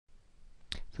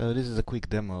So this is a quick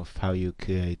demo of how you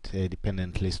create a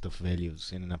dependent list of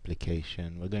values in an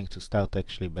application. We're going to start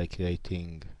actually by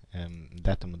creating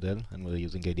data model, and we're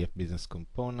using ADF business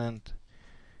component,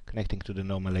 connecting to the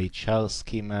normal HR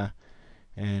schema,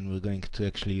 and we're going to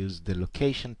actually use the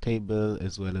location table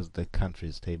as well as the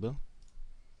countries table.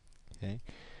 Okay,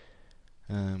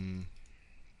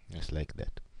 just like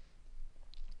that.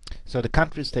 So the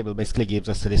countries table basically gives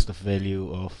us a list of value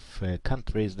of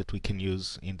countries that we can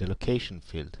use in the location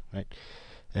field, right?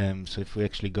 So if we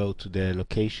actually go to the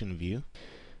location view,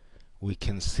 we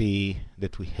can see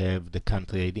that we have the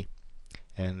country ID,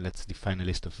 and let's define a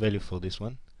list of value for this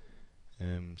one.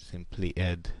 Simply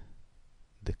add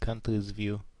the countries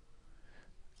view,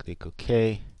 click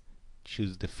OK,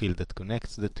 choose the field that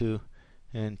connects the two,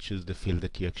 and choose the field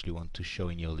that you actually want to show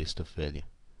in your list of value.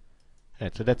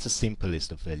 Right, so that's a simple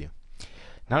list of value.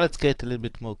 Now let's create a little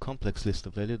bit more complex list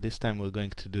of value. This time we're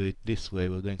going to do it this way.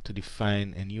 We're going to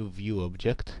define a new view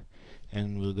object,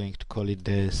 and we're going to call it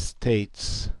the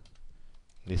states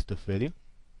list of value.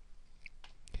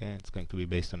 Okay, it's going to be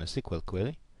based on a SQL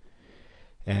query,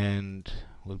 and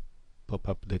we'll pop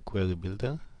up the query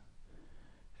builder,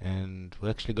 and we're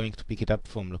actually going to pick it up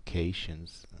from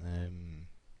locations.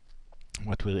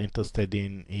 What we're interested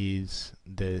in is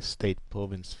the state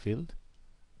province field.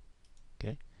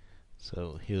 Okay,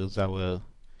 so here's our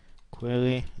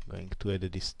query. I'm going to add a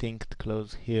distinct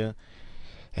clause here,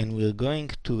 and we're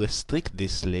going to restrict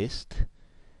this list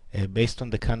based on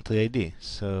the country ID.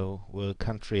 So we're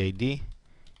country ID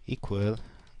equal,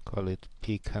 call it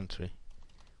p country.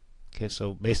 Okay,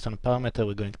 so based on a parameter,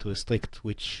 we're going to restrict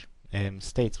which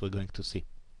states we're going to see.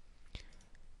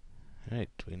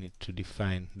 Alright, we need to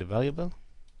define the variable.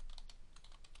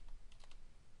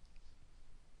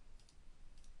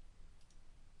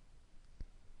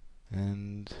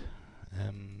 And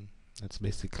that's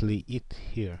basically it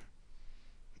here.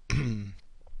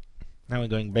 Now we're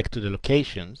going back to the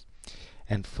locations,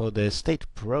 and for the state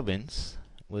province,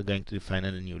 we're going to define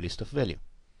a new list of value.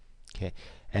 Okay,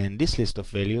 and this list of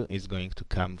value is going to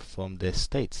come from the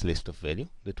states list of value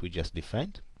that we just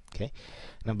defined. Okay,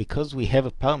 now because we have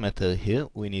a parameter here,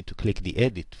 we need to click the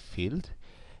edit field,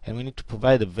 and we need to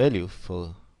provide a value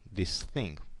for this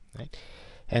thing, right?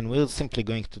 And we're simply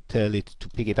going to tell it to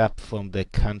pick it up from the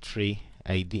country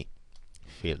ID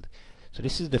field. So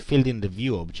this is the field in the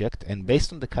view object, and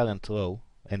based on the current row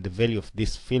and the value of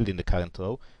this field in the current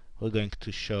row, we're going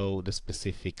to show the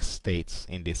specific states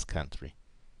in this country.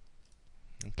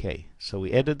 Okay, so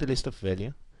we added the list of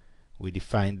value, we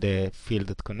defined the field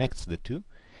that connects the two,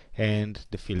 and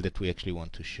the field that we actually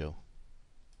want to show.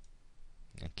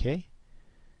 Okay,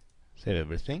 save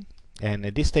everything, and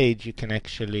at this stage you can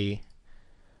actually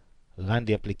run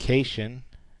the application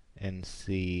and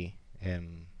see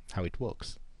how it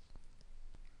works.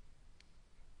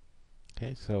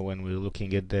 Okay, so when we're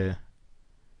looking at the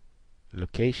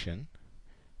location,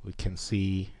 we can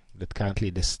see that currently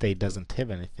the state doesn't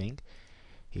have anything.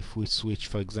 If we switch,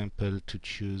 for example, to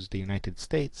choose the United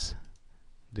States,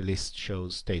 the list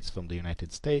shows states from the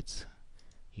United States,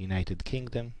 United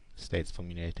Kingdom, states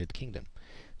from United Kingdom.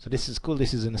 So this is cool.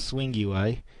 This is in a Swing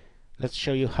UI. Let's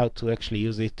show you how to actually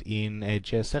use it in a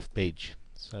JSF page.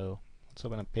 So let's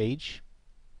open a page,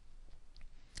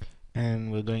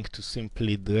 and we're going to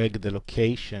simply drag the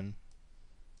location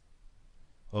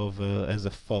over as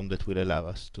a form that will allow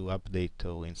us to update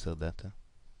or insert data,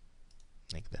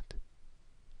 like that.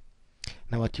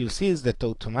 Now what you'll see is that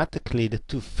automatically the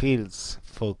two fields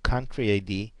for country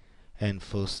ID and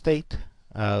for state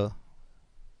are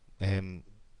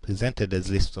presented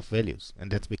as lists of values, and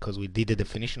that's because we did a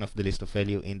definition of the list of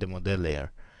value in the model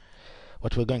layer.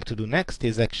 What we're going to do next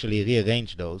is actually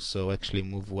rearrange those, so actually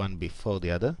move one before the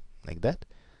other, like that.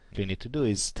 What you need to do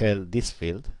is tell this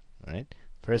field, right,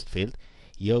 first field,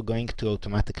 you're going to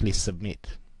automatically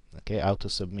submit, okay, auto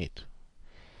submit.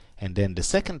 And then the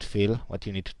second field, what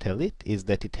you need to tell it is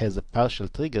that it has a partial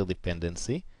trigger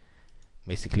dependency,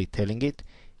 basically telling it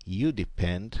you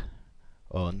depend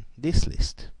on this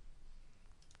list.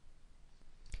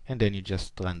 And then you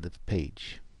just run the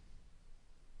page.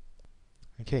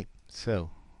 Okay, so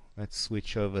let's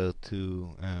switch over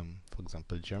to, for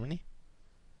example, Germany,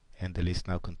 and the list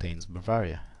now contains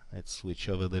Bavaria. Let's switch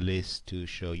over the list to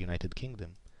show United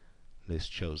Kingdom.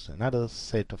 List shows another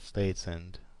set of states,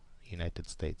 and United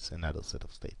States another set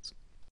of states.